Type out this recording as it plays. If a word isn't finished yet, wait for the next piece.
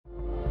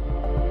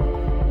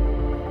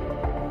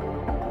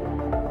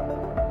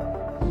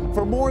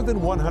For more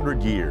than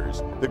 100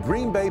 years, the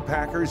Green Bay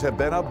Packers have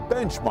been a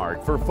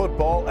benchmark for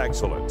football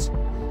excellence.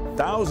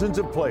 Thousands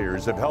of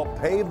players have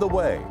helped pave the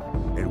way,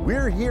 and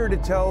we're here to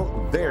tell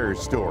their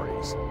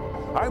stories.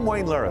 I'm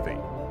Wayne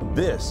Larrivee.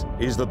 This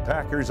is the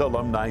Packers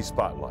Alumni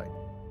Spotlight.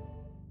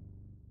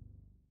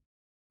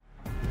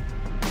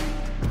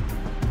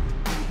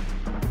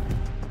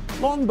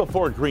 Long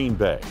before Green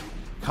Bay,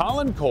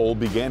 Colin Cole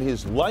began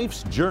his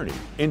life's journey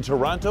in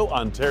Toronto,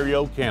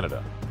 Ontario,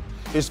 Canada.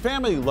 His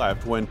family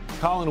left when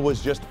Colin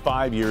was just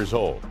 5 years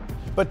old.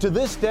 But to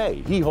this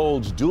day, he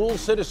holds dual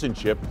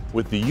citizenship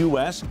with the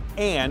U.S.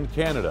 and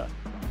Canada.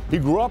 He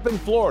grew up in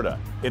Florida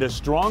in a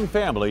strong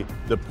family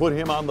that put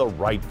him on the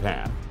right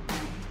path.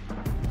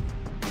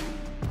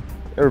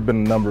 There have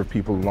been a number of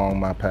people along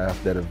my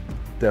path that have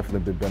definitely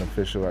been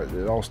beneficial.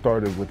 It all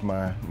started with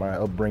my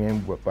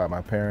upbringing by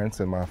my parents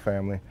and my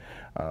family.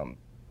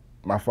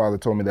 My father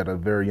told me that at a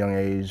very young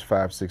age,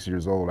 5, 6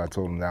 years old, I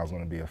told him that I was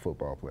going to be a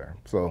football player.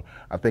 So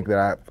I think that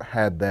I've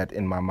had that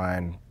in my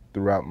mind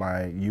throughout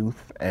my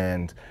youth,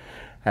 and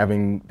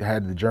having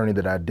had the journey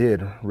that I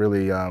did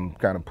really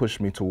kind of pushed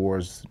me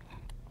towards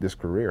this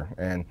career.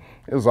 And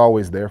it was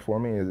always there for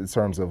me in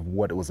terms of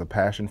what it was a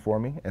passion for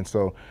me. And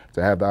so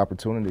to have the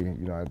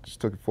opportunity, I just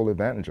took full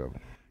advantage of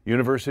it.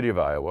 University of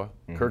Iowa,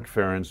 Kirk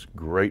Ferentz,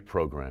 great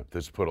program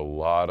that's put a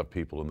lot of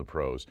people in the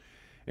pros.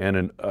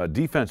 And a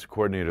defensive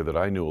coordinator that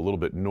I knew a little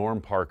bit,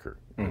 Norm Parker.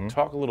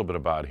 Talk a little bit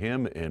about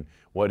him and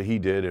what he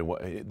did and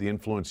what the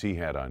influence he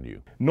had on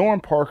you.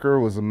 Norm Parker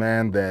was a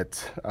man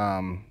that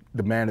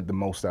demanded the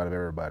most out of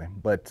everybody,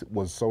 but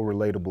was so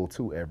relatable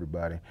to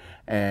everybody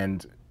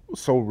and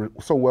so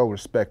well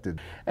respected.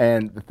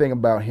 And the thing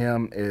about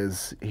him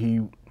is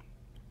he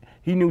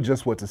knew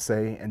just what to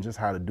say and just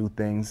how to do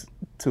things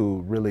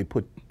to really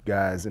put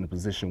guys in a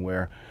position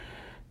where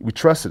we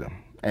trusted him.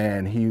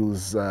 And he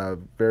was a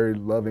very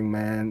loving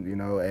man,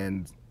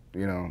 and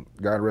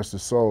God rest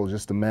his soul,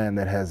 just a man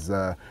that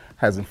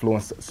has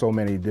influenced so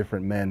many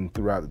different men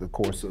throughout the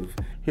course of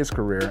his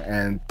career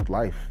and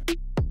life.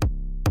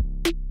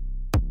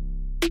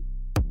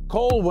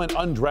 Cole went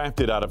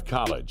undrafted out of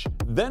college,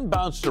 then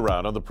bounced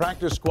around on the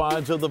practice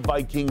squads of the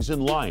Vikings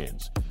and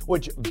Lions,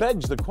 which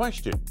begs the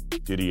question,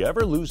 did he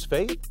ever lose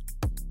faith?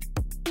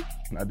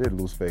 I did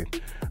lose faith.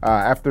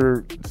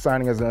 After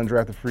signing as an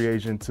undrafted free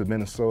agent to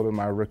Minnesota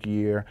my rookie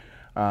year,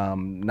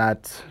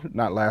 not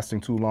lasting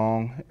too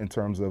long in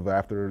terms of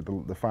after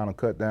the final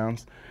cut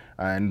downs,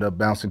 I ended up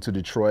bouncing to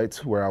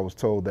Detroit, where I was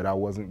told that I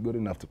wasn't good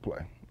enough to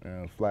play.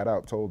 Flat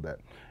out told that.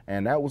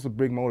 And that was a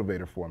big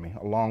motivator for me,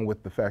 along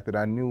with the fact that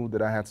I knew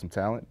that I had some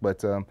talent.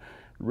 But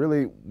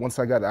really, once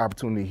I got the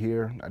opportunity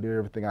here, I did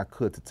everything I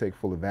could to take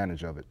full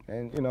advantage of it.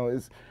 And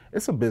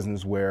it's a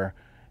business where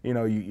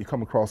you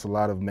come across a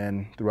lot of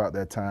men throughout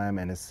that time,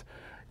 and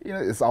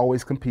it's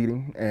always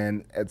competing,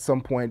 and at some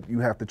point you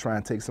have to try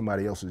and take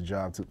somebody else's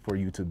job for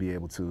you to be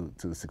able to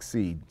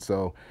succeed.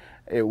 So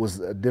it was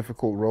a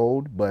difficult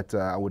road, but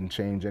I wouldn't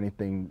change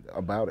anything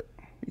about it.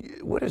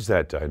 What is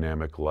that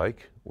dynamic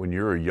like when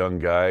you're a young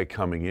guy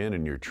coming in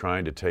and you're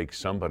trying to take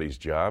somebody's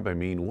job? I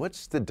mean,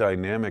 what's the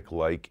dynamic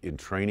like in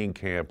training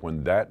camp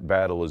when that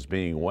battle is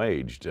being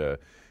waged?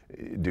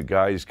 Do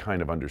guys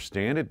kind of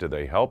understand it? Do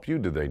they help you?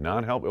 Do they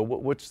not help?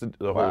 What's the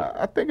whole?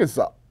 I think it's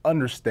an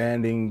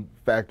understanding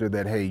factor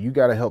that, hey, you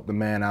got to help the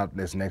man out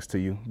that's next to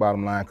you,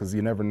 bottom line, because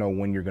you never know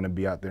when you're going to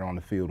be out there on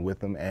the field with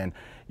them. And,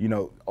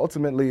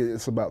 ultimately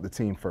it's about the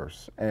team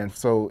first. And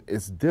so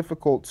it's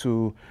difficult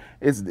to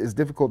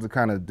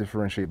kind of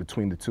differentiate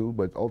between the two,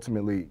 but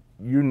ultimately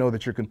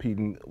that you're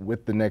competing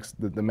with the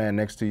man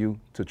next to you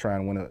to try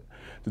and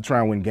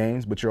win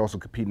games, but you're also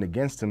competing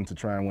against him to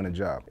try and win a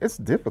job. It's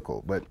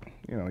difficult, but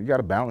you got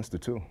to balance the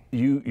two.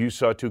 You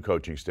saw two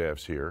coaching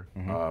staffs here.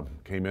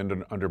 Came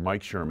in under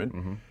Mike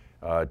Sherman,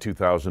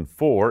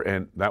 2004,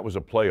 and that was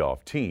a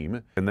playoff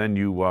team. And then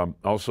you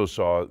also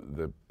saw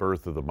the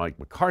birth of the Mike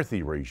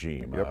McCarthy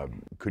regime. Yep.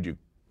 Could you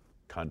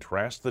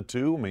contrast the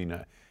two? I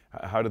mean,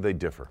 how did they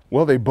differ?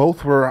 Well, they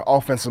both were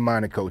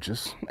offensive-minded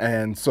coaches,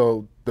 and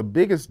so the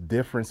biggest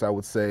difference, I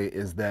would say,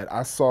 is that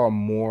I saw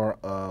more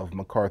of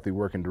McCarthy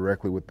working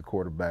directly with the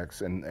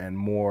quarterbacks and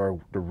more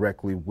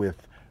directly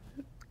with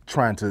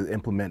trying to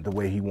implement the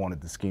way he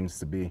wanted the schemes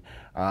to be.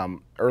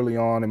 Early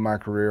on in my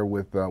career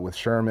with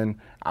Sherman,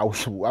 I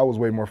was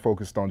way more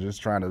focused on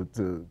just trying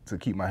to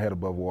keep my head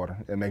above water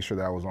and make sure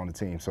that I was on the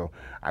team. So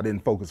I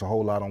didn't focus a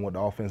whole lot on what the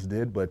offense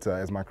did, but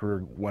as my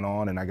career went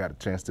on and I got a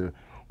chance to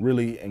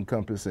really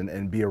encompass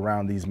and be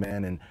around these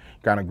men and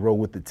kind of grow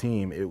with the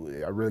team,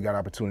 I really got an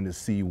opportunity to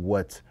see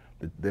what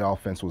the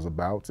offense was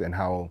about and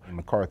how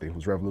McCarthy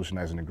was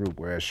revolutionizing the group.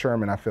 Whereas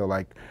Sherman, I feel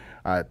like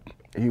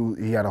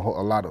he had a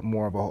lot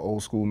more of an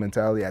old school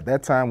mentality. At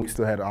that time, we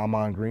still had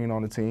Ahman Green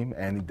on the team,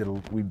 and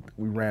we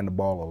ran the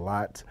ball a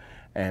lot.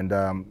 And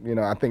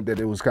I think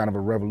that it was kind of a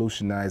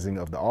revolutionizing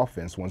of the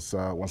offense once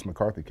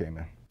McCarthy came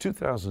in.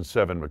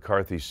 2007,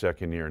 McCarthy's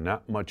second year,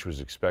 not much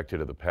was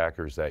expected of the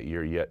Packers that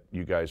year, yet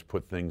you guys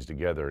put things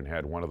together and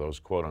had one of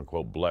those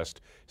quote-unquote blessed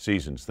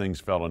seasons.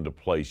 Things fell into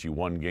place. You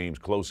won games,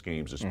 close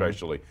games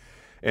especially.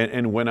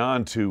 and went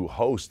on to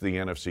host the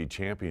NFC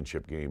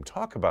Championship game.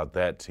 Talk about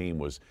that team.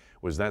 Was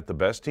that the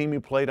best team you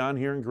played on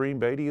here in Green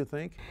Bay, do you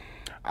think?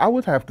 I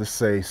would have to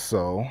say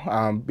so.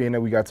 Being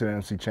that we got to the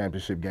NFC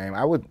Championship game,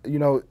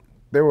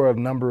 there were a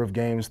number of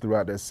games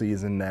throughout that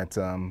season that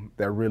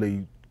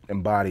really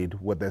embodied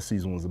what that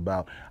season was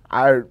about.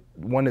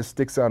 One that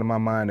sticks out in my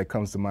mind that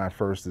comes to mind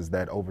first is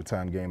that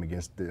overtime game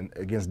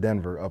against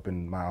Denver up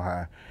in Mile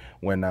High,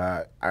 when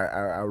I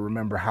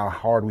remember how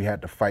hard we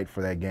had to fight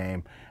for that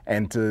game,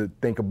 and to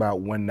think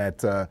about when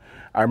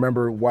I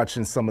remember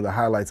watching some of the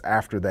highlights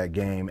after that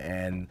game,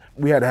 and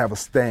we had to have a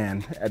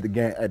stand at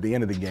the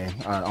end of the game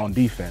on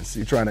defense.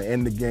 You're trying to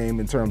end the game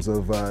in terms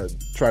of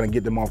trying to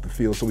get them off the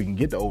field so we can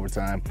get to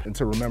overtime, and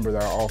to remember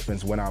that our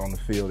offense went out on the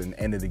field and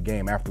ended the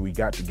game after we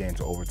got the game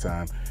to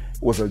overtime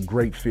was a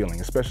great feeling,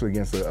 especially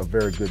against a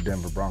very good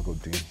Denver Broncos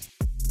team.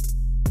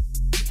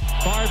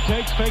 Favre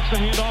fakes the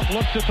handoff,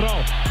 looks to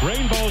throw.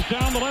 Rainbow's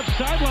down the left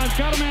sideline,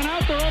 got a man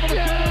out there over the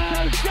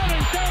center.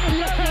 Getting down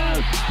the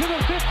sideline to the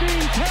 15,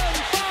 10,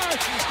 5,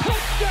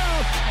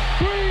 touchdown!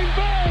 Green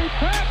Bay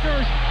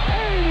Packers,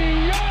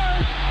 80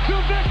 yards to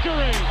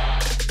victory!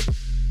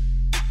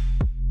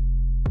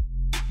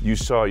 You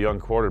saw a young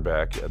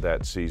quarterback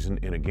that season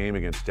in a game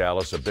against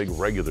Dallas, a big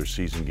regular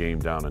season game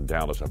down in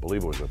Dallas. I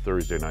believe it was a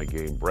Thursday night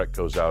game. Brett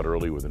goes out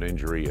early with an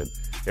injury, and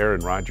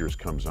Aaron Rodgers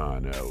comes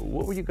on.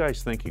 What were you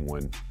guys thinking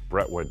when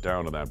Brett went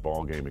down in that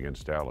ball game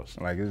against Dallas?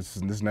 Like,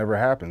 this never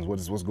happens.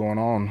 What's going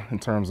on in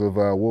terms of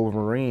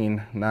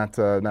Wolverine not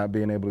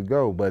being able to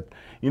go? But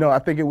I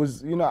think it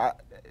was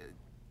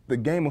the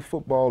game of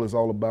football is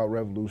all about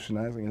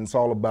revolutionizing, and it's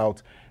all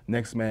about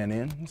next man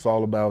in. It's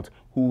all about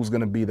who's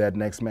going to be that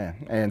next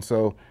man. And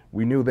so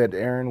we knew that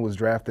Aaron was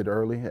drafted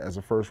early as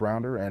a first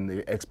rounder, and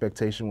the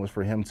expectation was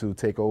for him to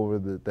take over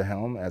the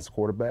helm as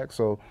quarterback.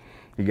 So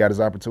he got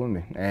his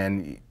opportunity,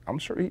 and I'm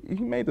sure he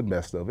made the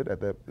best of it at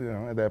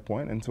that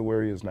point and to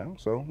where he is now.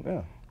 So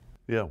yeah.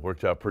 Yeah,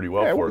 worked out pretty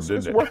well for him,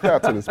 didn't it?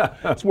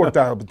 It's worked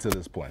out up to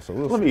this point. So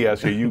let me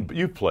ask you,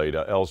 you played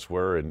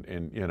elsewhere,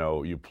 and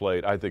you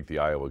played. I think the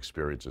Iowa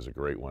experience is a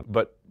great one,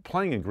 but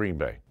playing in Green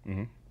Bay.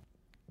 Mm-hmm.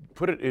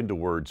 Put it into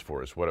words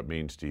for us, what it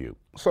means to you.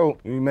 So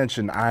you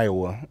mentioned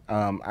Iowa.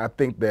 I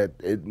think that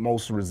it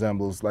most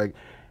resembles, like,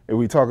 if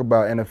we talk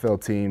about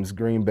NFL teams,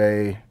 Green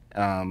Bay,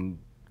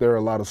 there are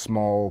a lot of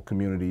small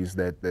communities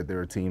that there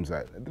are teams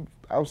at.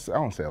 I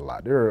don't say a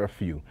lot. There are a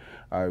few.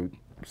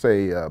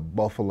 Say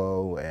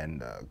Buffalo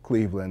and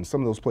Cleveland,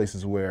 some of those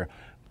places where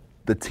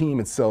the team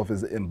itself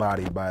is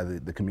embodied by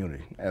the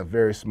community. A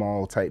very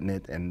small,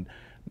 tight-knit, and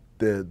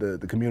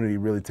the community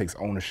really takes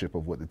ownership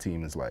of what the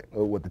team is like,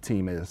 or what the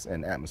team is,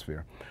 and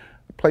atmosphere.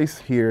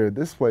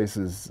 This place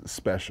is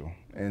special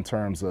in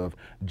terms of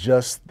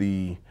just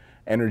the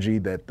energy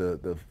that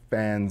the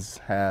fans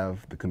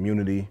have, the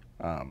community.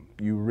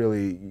 You're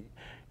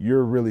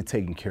really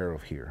taken care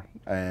of here.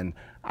 And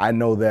I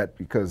know that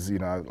because,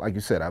 like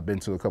you said, I've been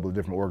to a couple of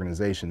different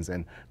organizations,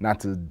 and not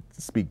to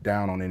speak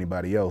down on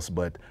anybody else,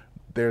 but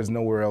there's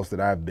nowhere else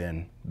that I've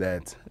been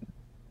that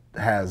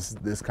has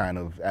this kind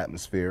of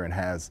atmosphere and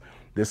has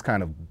this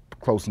kind of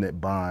close-knit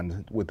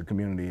bond with the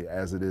community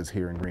as it is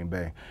here in Green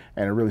Bay.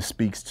 And it really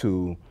speaks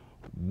to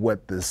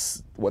what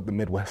the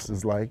Midwest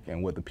is like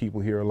and what the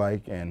people here are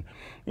like. And,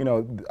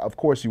 of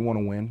course you want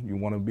to win. You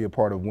want to be a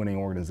part of a winning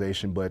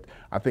organization, but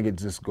I think it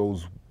just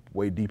goes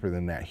way deeper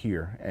than that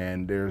here.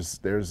 And there's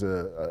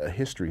a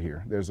history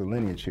here. There's a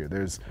lineage here.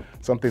 There's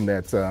something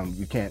that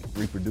you can't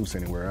reproduce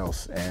anywhere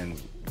else.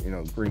 And,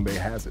 Green Bay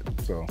has it.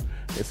 So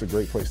it's a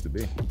great place to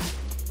be.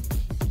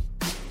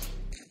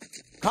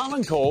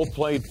 Colin Cole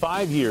played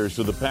 5 years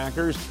for the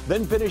Packers,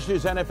 then finished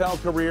his NFL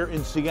career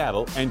in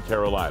Seattle and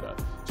Carolina.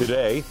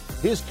 Today,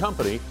 his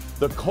company,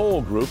 the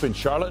Cole Group in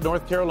Charlotte,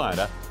 North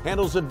Carolina,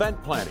 handles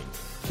event planning,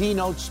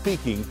 keynote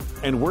speaking,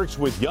 and works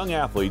with young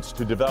athletes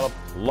to develop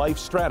life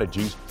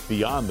strategies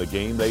beyond the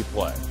game they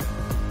play.